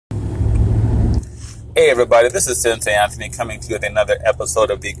Hey everybody, this is Sensei Anthony coming to you with another episode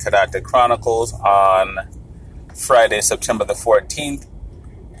of the Karate Chronicles on Friday, September the 14th.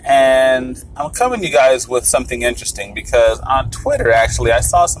 And I'm coming to you guys with something interesting because on Twitter, actually, I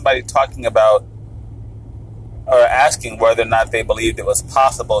saw somebody talking about or asking whether or not they believed it was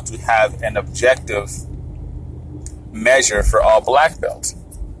possible to have an objective measure for all black belts.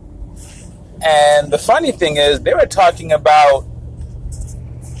 And the funny thing is, they were talking about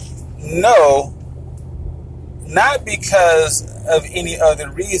no, not because of any other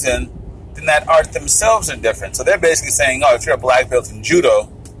reason than that art themselves are different. So they're basically saying, oh, if you're a black belt in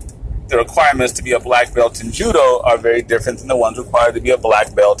judo, the requirements to be a black belt in judo are very different than the ones required to be a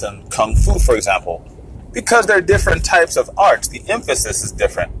black belt in kung fu, for example. Because they're different types of arts, the emphasis is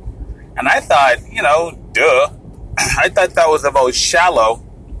different. And I thought, duh. I thought that was the most shallow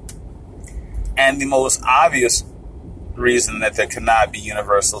and the most obvious reason that there cannot be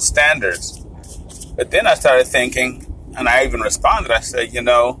universal standards. But then I started thinking, and I even responded, I said,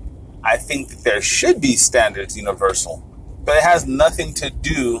 I think that there should be standards universal, but it has nothing to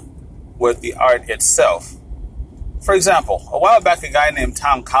do with the art itself. For example, a while back, a guy named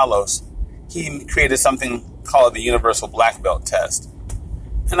Tom Kalos, he created something called the Universal Black Belt Test.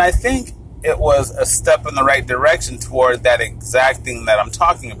 And I think it was a step in the right direction toward that exact thing that I'm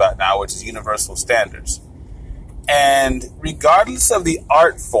talking about now, which is universal standards. And regardless of the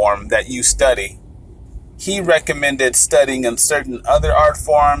art form that you study, he recommended studying in certain other art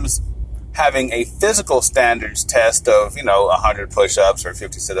forms, having a physical standards test of, 100 push-ups or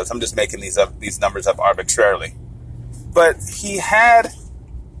 50 sit-ups. I'm just making these numbers up arbitrarily. But he had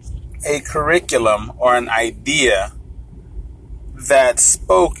a curriculum or an idea that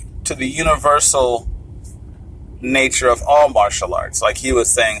spoke to the universal nature of all martial arts. Like he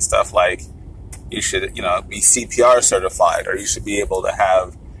was saying stuff like, you should, be CPR certified, or you should be able to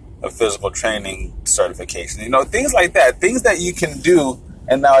have a physical training certification. Things like that. Things that you can do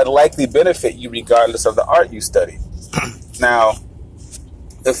and now it likely benefit you regardless of the art you study. Now,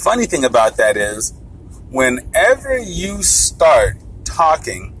 the funny thing about that is whenever you start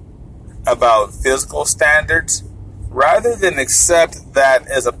talking about physical standards, rather than accept that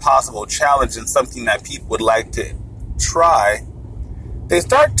as a possible challenge and something that people would like to try, they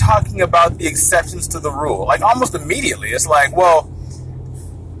start talking about the exceptions to the rule. Like almost immediately. It's like, well,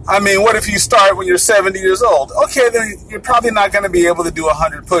 what if you start when you're 70 years old? Okay, then you're probably not going to be able to do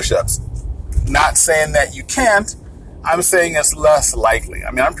 100 push-ups. Not saying that you can't. I'm saying it's less likely.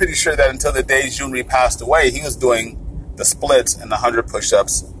 I'm pretty sure that until the day Junri passed away, he was doing the splits and the 100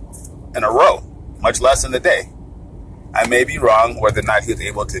 push-ups in a row, much less in a day. I may be wrong whether or not he was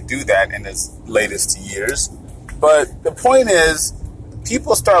able to do that in his latest years. But the point is,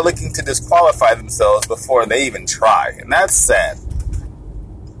 people start looking to disqualify themselves before they even try. And that's sad.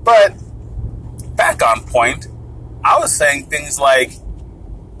 But back on point, I was saying things like,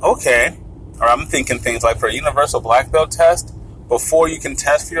 okay, or I'm thinking things like for a universal black belt test, before you can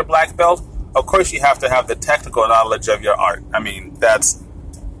test for your black belt, of course you have to have the technical knowledge of your art. That's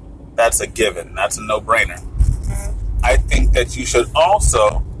a given. That's a no-brainer. I think that you should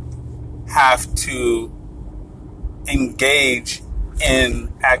also have to engage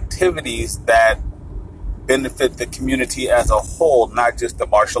in activities that benefit the community as a whole, not just the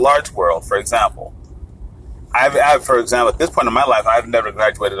martial arts world. For example, for example, at this point in my life, I've never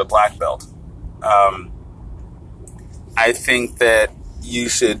graduated a black belt. I think that you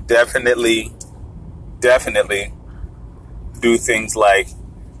should definitely do things like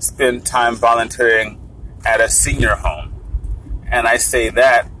spend time volunteering at a senior home. And I say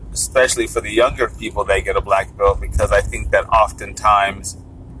that especially for the younger people that get a black belt, because I think that oftentimes,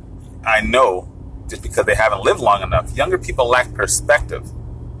 I know, just because they haven't lived long enough, younger people lack perspective.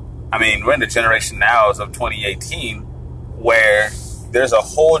 We're in the generation now as of 2018 where there's a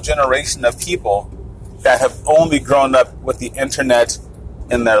whole generation of people that have only grown up with the internet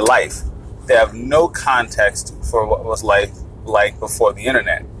in their life. They have no context for what was like before the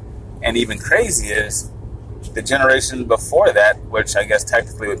internet. And even crazy is the generation before that, which I guess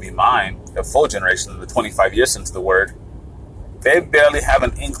technically would be mine, the full generation, the 25 years since the word, they barely have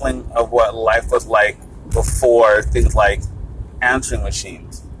an inkling of what life was like before things like answering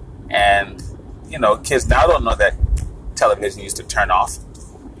machines. And, kids now don't know that television used to turn off.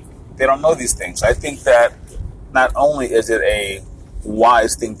 They don't know these things. I think that not only is it a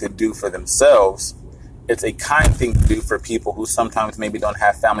wise thing to do for themselves, it's a kind thing to do for people who sometimes maybe don't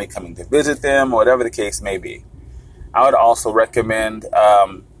have family coming to visit them, or whatever the case may be. I would also recommend,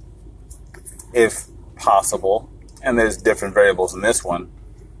 if possible, and there's different variables in this one,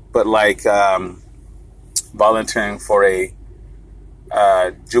 but like volunteering for a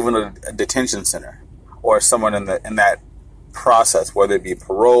juvenile detention center. or someone in that process, whether it be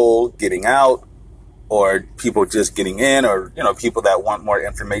parole, getting out, or people just getting in, or, people that want more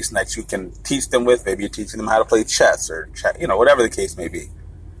information that you can teach them with. Maybe you're teaching them how to play chess or, whatever the case may be.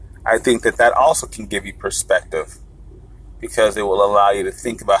 I think that also can give you perspective, because it will allow you to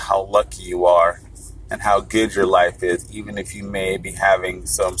think about how lucky you are and how good your life is, even if you may be having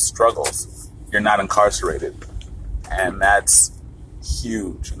some struggles. You're not incarcerated. And that's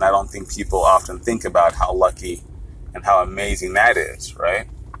huge. And I don't think people often think about how lucky and how amazing that is, right?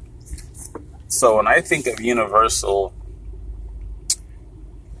 So when I think of universal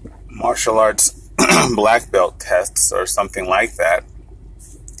martial arts black belt tests or something like that,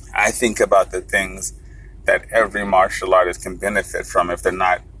 I think about the things that every martial artist can benefit from if they're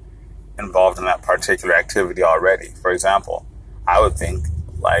not involved in that particular activity already. For example, I would think,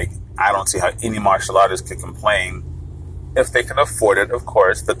 I don't see how any martial artist could complain, if they can afford it, of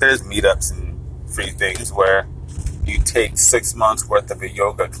course, that there's meetups and free things where you take 6 months worth of a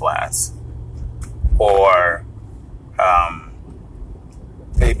yoga class, or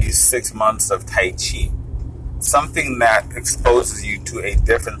maybe 6 months of Tai Chi. Something that exposes you to a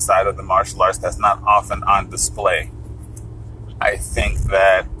different side of the martial arts that's not often on display. I think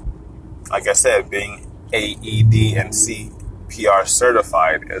that, like I said, being AED and CPR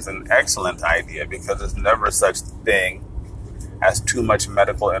certified is an excellent idea, because there's never such thing as too much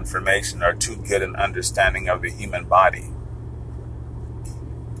medical information or too good an understanding of the human body.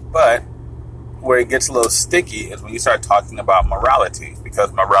 But where it gets a little sticky is when you start talking about morality,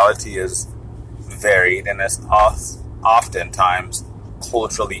 because morality is varied and is oftentimes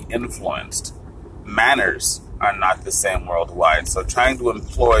culturally influenced. Manners are not the same worldwide. So trying to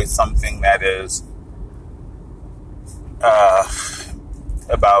employ something that is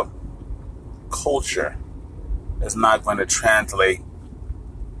about culture is not going to translate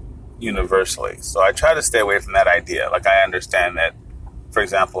universally. So I try to stay away from that idea. I understand that, for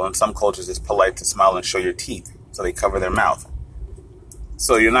example, in some cultures it's polite to smile and show your teeth, so they cover their mouth.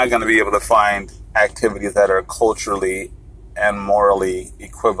 So you're not going to be able to find activities that are culturally and morally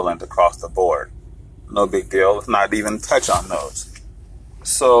equivalent across the board. No big deal. Let's not even touch on those.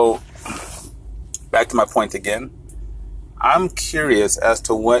 So back to my point again. I'm curious as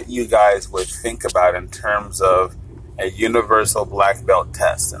to what you guys would think about in terms of a universal black belt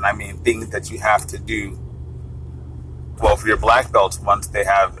test. And I mean things that you have to do. Well, for your black belts, once they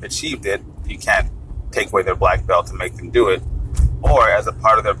have achieved it, you can't take away their black belt and make them do it, or as a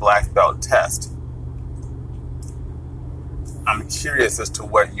part of their black belt test. I'm curious as to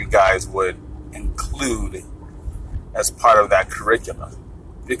what you guys would include as part of that curriculum,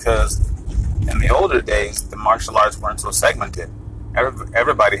 because in the older days, the martial arts weren't so segmented.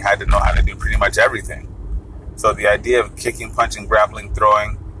 Everybody had to know how to do pretty much everything. So the idea of kicking, punching, grappling,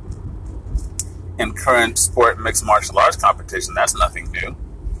 throwing in current sport mixed martial arts competition, that's nothing new.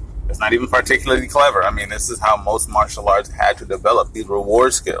 It's not even particularly clever. I mean, this is how most martial arts had to develop. These were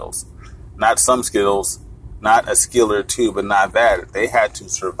war skills, not some skills, not a skill or two, but not that. They had to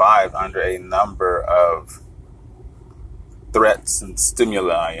survive under a number of threats and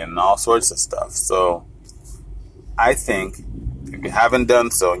stimuli and all sorts of stuff. So I think if you haven't done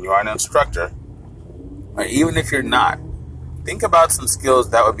so and you are an instructor, or even if you're not, think about some skills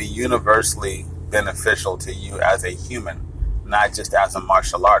that would be universally beneficial to you as a human, not just as a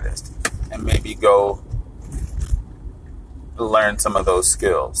martial artist, and maybe go learn some of those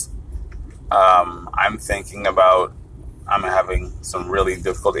skills. I'm thinking about, I'm having some really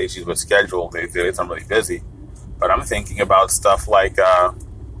difficult issues with schedule these days. I'm really busy. But I'm thinking about stuff like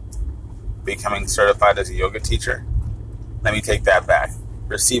becoming certified as a yoga teacher. Let me take that back.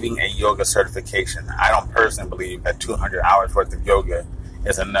 Receiving a yoga certification. I don't personally believe that 200 hours worth of yoga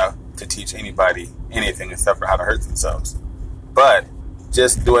is enough to teach anybody anything except for how to hurt themselves. But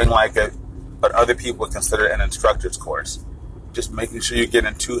just doing what other people would consider an instructor's course. Just making sure you get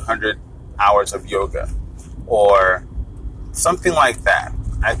in 200 hours of yoga or something like that.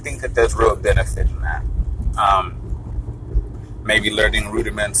 I think that there's real benefit in that. Maybe learning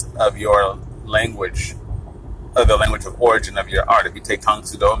rudiments of your language, of the language of origin of your art. If you take Tang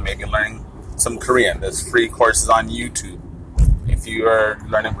Soo Do, maybe learning some Korean. There's free courses on YouTube. If you are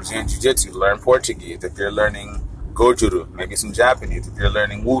learning Brazilian Jiu-Jitsu, learn Portuguese. If you're learning Gojuru, maybe some Japanese. If you're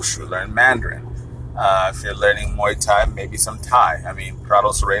learning Wushu, learn Mandarin. If you're learning Muay Thai, maybe some Thai. Prado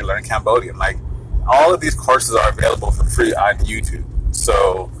Saray, learn Cambodian. All of these courses are available for free on YouTube.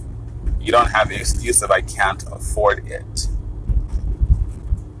 So you don't have the excuse of I can't afford it.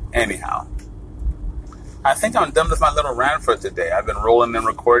 Anyhow, I think I'm done with my little rant for today. I've been rolling and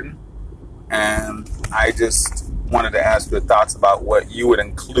recording, and I just wanted to ask your thoughts about what you would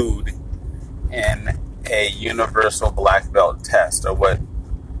include in a universal black belt test, or what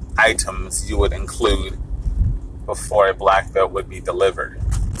items you would include before a black belt would be delivered.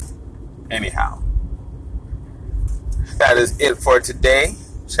 Anyhow, that is it for today.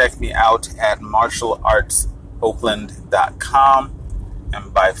 Check me out at martialartsoakland.com.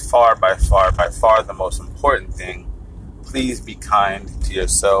 And by far, the most important thing, please be kind to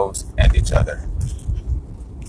yourselves and each other.